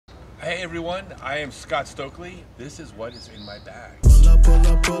Hey everyone, I am Scott Stokely. This is what is in my bag. Pull up, pull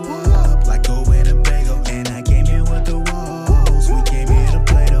up, pull up, like a Winnebago. And I came here with the walls. We came here to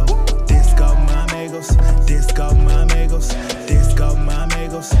play though. Disco my amigos, disco my amigos, disco my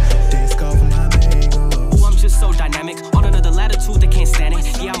amigos, disco my amigos. Ooh, I'm just so dynamic. On another latitude, they can't stand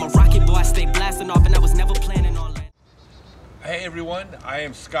it. Yeah, I'm a rocket boy, I stay blasting off, and I was never planning on that. Hey everyone, I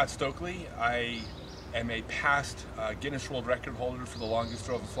am Scott Stokely. I am a past Guinness World Record holder for the longest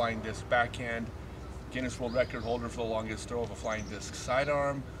throw of a flying disc backhand, Guinness World Record holder for the longest throw of a flying disc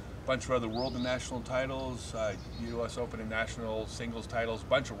sidearm, a bunch of other world and national titles, US Open and national singles titles,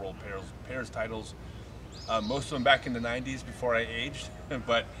 bunch of world pairs titles, most of them back in the 90s before I aged,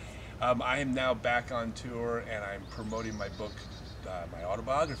 but I am now back on tour and I'm promoting my book, my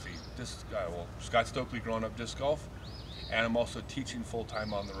autobiography, Scott Stokely Growing Up Disc Golf. And I'm also teaching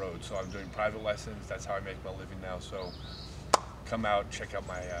full-time on the road, so I'm doing private lessons. That's how I make my living now. So come out, check out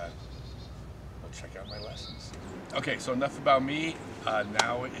my lessons. Okay, so enough about me.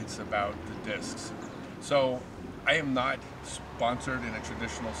 Now it's about the discs. So I am not sponsored in a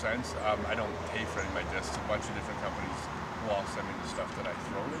traditional sense. I don't pay for any of my discs. A bunch of different companies will all send me the stuff that I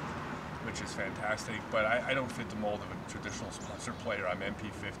throw in, which is fantastic. But I don't fit the mold of a traditional sponsor player. I'm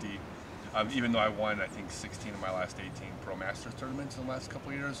MP50. Even though I won, I think, 16 of my last 18 Pro Masters tournaments in the last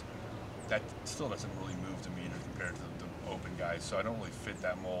couple of years, that still doesn't really move the meter compared to the open guys, so I don't really fit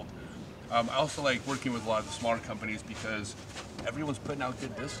that mold. I also like working with a lot of the smaller companies because everyone's putting out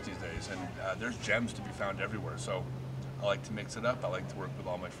good discs these days, and there's gems to be found everywhere, so I like to mix it up. I like to work with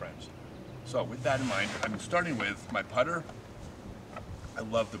all my friends. So with that in mind, I'm starting with my putter. I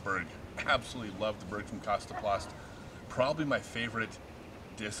love the Berg. Absolutely love the Berg from Costa Plast. Probably my favorite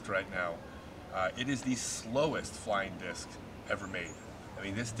disc right now. It is the slowest flying disc ever made. I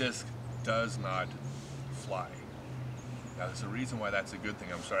mean, this disc does not fly. Now, there's a reason why that's a good thing.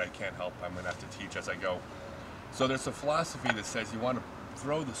 I'm sorry I can't help. I'm going to have to teach as I go. So there's a philosophy that says you want to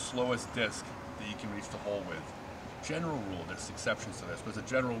throw the slowest disc that you can reach the hole with. General rule, there's exceptions to this, but as a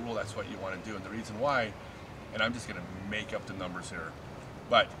general rule, that's what you want to do. And the reason why, and I'm just going to make up the numbers here,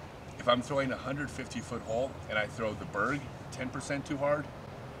 but if I'm throwing a 150-foot hole and I throw the Berg 10% too hard,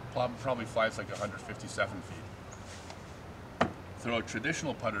 probably flies like 157 feet. Throw a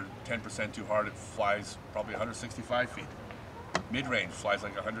traditional putter 10% too hard, it flies probably 165 feet. Mid-range flies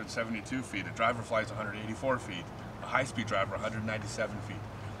like 172 feet. A driver flies 184 feet. A high-speed driver 197 feet.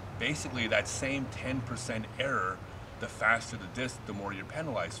 Basically, that same 10% error, the faster the disc, the more you're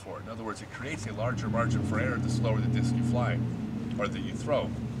penalized for it. In other words, it creates a larger margin for error the slower the disc you fly, or that you throw.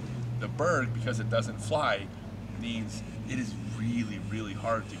 The Berg, because it doesn't fly, means it is really, really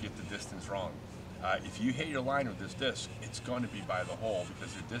hard to get the distance wrong. If you hit your line with this disc, it's going to be by the hole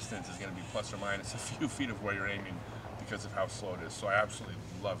because your distance is going to be plus or minus a few feet of where you're aiming because of how slow it is. So I absolutely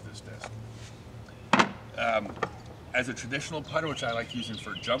love this disc. As a traditional putter, which I like using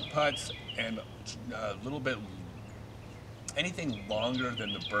for jump putts and a little bit, anything longer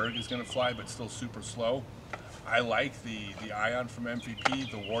than the Berg is going to fly but still super slow, I like the Ion from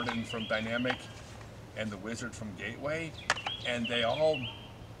MVP, the Warden from Dynamic, and the Wizard from Gateway, and they all,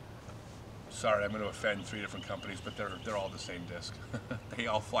 sorry, I'm going to offend 3 different companies, but they're all the same disc. They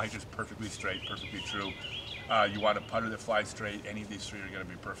all fly just perfectly straight, perfectly true. You want a putter that flies straight, any of these 3 are going to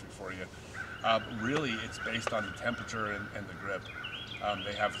be perfect for you. Really, it's based on the temperature and the grip.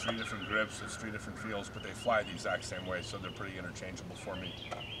 They have 3 different grips, it's 3 different feels, but they fly the exact same way, so they're pretty interchangeable for me.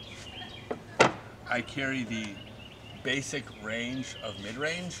 I carry the basic range of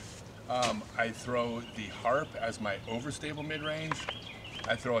mid-range. I throw the Harp as my overstable mid-range.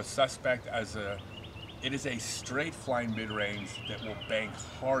 I throw a Suspect as it is a straight flying mid-range that will bank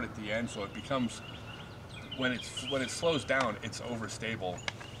hard at the end, so it becomes, when it slows down, it's overstable,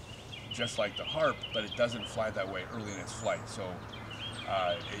 just like the Harp, but it doesn't fly that way early in its flight. So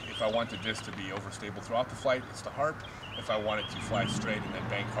if I want the disc to be overstable throughout the flight, it's the Harp. If I want it to fly straight and then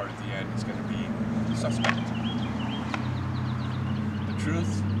bank hard at the end, it's going to be the Suspect. The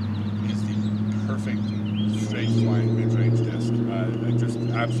Truth is the perfect straight flying mid-range disc. I just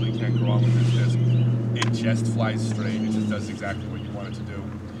absolutely can't go wrong with this disc. It just flies straight. It just does exactly what you want it to do.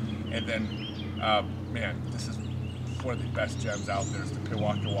 And then, man, this is one of the best gems out there. Is the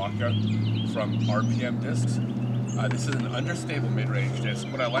Waka Waka from RPM Discs. This is an understable mid-range disc.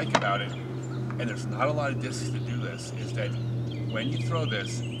 What I like about it, and there's not a lot of discs that do this, is that when you throw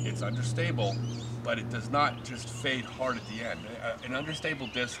this, it's understable, but it does not just fade hard at the end. An understable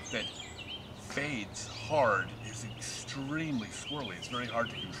disc that fades hard is extremely swirly. It's very hard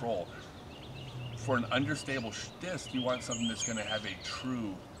to control. For an understable disc, you want something that's going to have a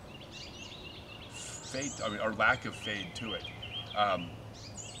true fade, or lack of fade to it.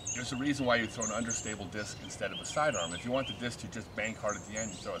 there's a reason why you throw an understable disc instead of a sidearm. If you want the disc to just bank hard at the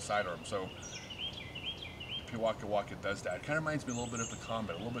end, you throw a sidearm. So Pickle does that. It kind of reminds me a little bit of the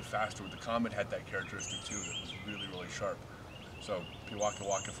Comet, a little bit faster. The Comet had that characteristic too that was really, really sharp. So Pickle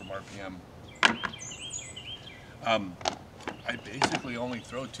from RPM. I basically only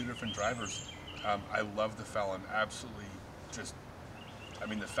throw 2 different drivers. I love the Felon, absolutely. I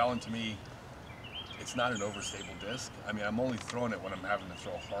mean, the Felon to me, it's not an overstable disc. I mean, I'm only throwing it when I'm having to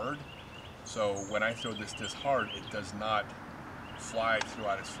throw hard. So when I throw this disc hard, it does not fly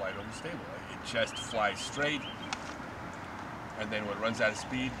throughout its flight overstable. It just flies straight, and then when it runs out of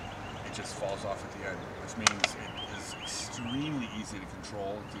speed, it just falls off at the end, which means it is extremely easy to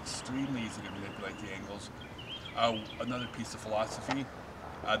control. It's extremely easy to manipulate the angles. Another piece of philosophy,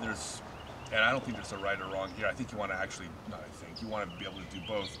 and I don't think there's a right or wrong here. I think you want to actually, you want to be able to do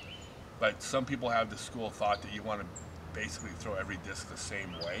both. But some people have the school of thought that you want to basically throw every disc the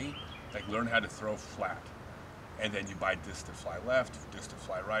same way, like learn how to throw flat. And then you buy discs that fly left, discs that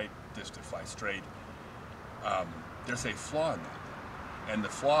fly right, discs that fly straight. There's a flaw in that. And the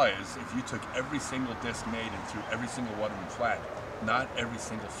flaw is if you took every single disc made and threw every single one of them flat, not every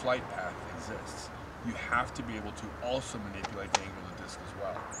single flight path exists. You have to be able to also manipulate the angle of the disc as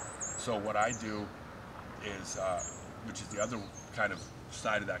well. So what I do is, which is the other kind of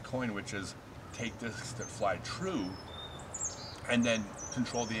side of that coin, which is take discs that fly true and then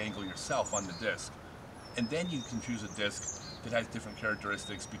control the angle yourself on the disc. And then you can choose a disc that has different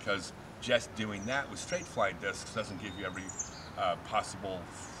characteristics, because just doing that with straight flying discs doesn't give you every possible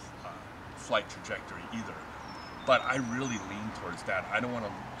flight trajectory either. But I really lean towards that. I don't want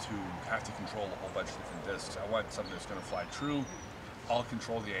to have to control a whole bunch of different discs. I want something that's going to fly true. I'll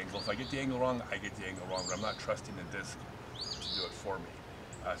control the angle. If I get the angle wrong, I get the angle wrong, but I'm not trusting the disc to do it for me.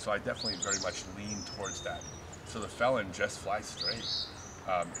 So I definitely very much lean towards that. So the Felon just flies straight.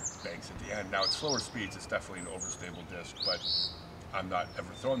 It banks at the end. Now at slower speeds, it's definitely an overstable disc, but I'm not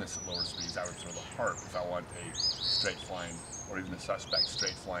ever throwing this at lower speeds. I would throw the Harp if I want a straight flying, or even a suspect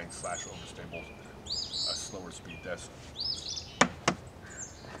straight flying / overstable, a slower speed disc.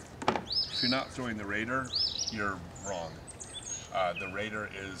 If you're not throwing the Raider, you're wrong. The Raider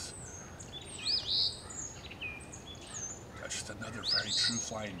is just another very true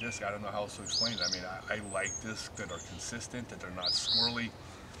flying disc. I don't know how else to explain it. I mean, I like discs that are consistent, that they're not squirrely.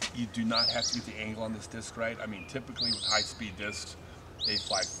 You do not have to get the angle on this disc right. I mean, typically with high-speed discs, they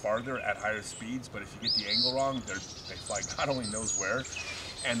fly farther at higher speeds, but if you get the angle wrong, they fly God only knows where.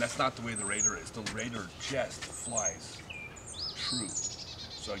 And that's not the way the Raider is. The Raider just flies true.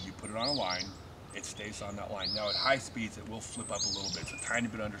 So you put it on a line, it stays on that line. Now at high speeds, it will flip up a little bit. It's a tiny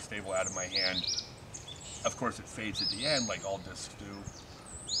bit understable out of my hand. Of course, it fades at the end, like all discs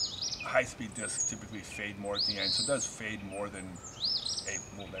do. High-speed discs typically fade more at the end, so it does fade more than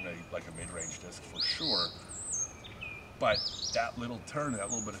like a mid-range disc for sure. But that little turn,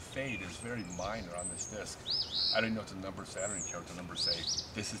 that little bit of fade is very minor on this disc. I don't even know what the numbers say. I don't even care what the numbers say.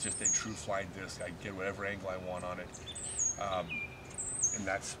 This is just a true flying disc. I can get whatever angle I want on it, and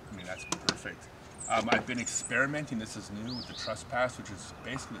that's perfect. I've been experimenting, this is new, with the Trespass, which is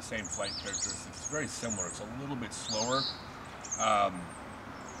basically the same flight characteristics. It's very similar. It's a little bit slower.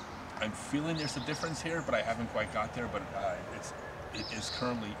 I'm feeling there's a difference here, but I haven't quite got there. But it is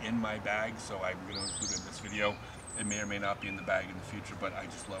currently in my bag, so I'm going to include it in this video. It may or may not be in the bag in the future, but I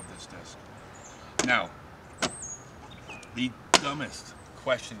just love this disc. Now, the dumbest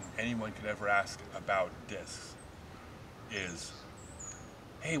question anyone could ever ask about discs is,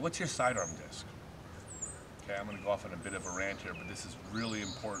 hey, what's your sidearm disc? Okay, I'm going to go off on a bit of a rant here, but this is really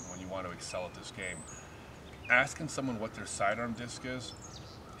important when you want to excel at this game. Asking someone what their sidearm disc is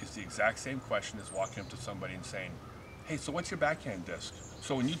the exact same question as walking up to somebody and saying, hey, so what's your backhand disc?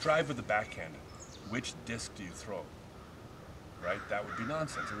 So when you drive with a backhand, which disc do you throw? Right? That would be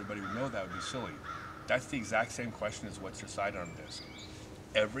nonsense. Everybody would know that would be silly. That's the exact same question as what's your sidearm disc.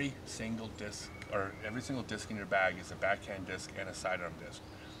 Every single disc in your bag is a backhand disc and a sidearm disc.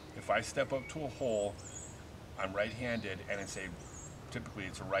 If I step up to a hole, I'm right-handed, and typically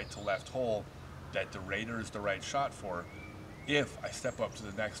it's a right to left hole that the Raider is the right shot for. If I step up to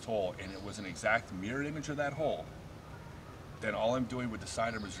the next hole and it was an exact mirror image of that hole, then all I'm doing with the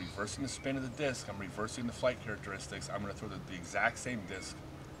sidearm is reversing the spin of the disc. I'm reversing the flight characteristics. I'm going to throw the exact same disc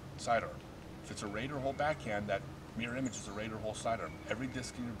sidearm. If it's a Raider hole backhand, that mirror image is a Raider hole sidearm. Every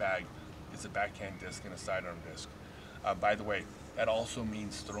disc in your bag is a backhand disc and a sidearm disc. By the way, that also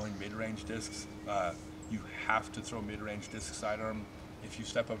means throwing mid-range discs. You have to throw mid-range disc sidearm. If you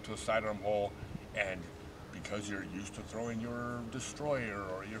step up to a sidearm hole and because you're used to throwing your destroyer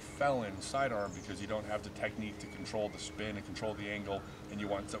or your felon sidearm because you don't have the technique to control the spin and control the angle, and you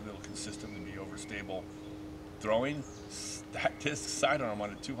want something that will consistently be overstable. Throwing that disc sidearm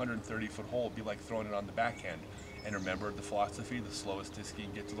on a 230-foot hole would be like throwing it on the backhand. And remember the philosophy, the slowest disc you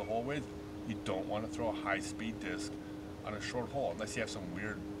can get to the hole with, you don't want to throw a high-speed disc on a short hole unless you have some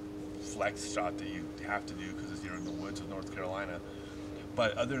weird flex shot that you have to do because you're in the woods of North Carolina.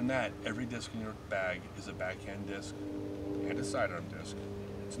 But other than that, every disc in your bag is a backhand disc and a sidearm disc.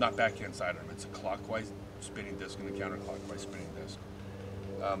 It's not backhand sidearm, it's a clockwise spinning disc and a counterclockwise spinning disc.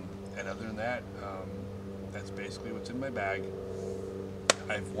 And other than that, that's basically what's in my bag.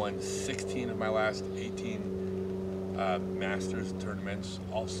 I've won 16 of my last 18 Masters tournaments,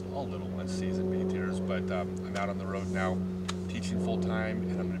 all little ones, season B tiers, but I'm out on the road now teaching full time,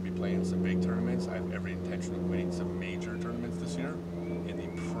 and I'm going to be playing some big tournaments. I have every intention of winning some major tournaments this year in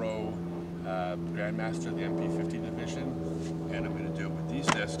the Pro Grandmaster, the MP50 division, and I'm going to do it with these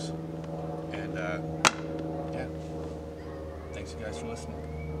discs. And yeah, thanks you guys for listening.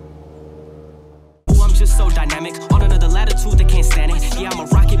 Just so dynamic, on another latitude, they can't stand it. Yeah, I'm a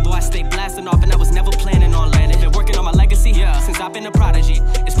rocket boy, I stay blasting off, and I was never planning on landing. Been working on my legacy, since I've been a prodigy.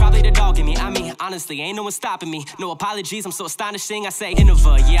 It's probably the dog in me, I mean, honestly, ain't no one stopping me. No apologies, I'm so astonishing, I say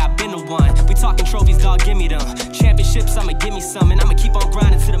Innova, yeah, I've been the one. We talking trophies, dog, give me them. Championships, I'ma give me some, and I'ma keep on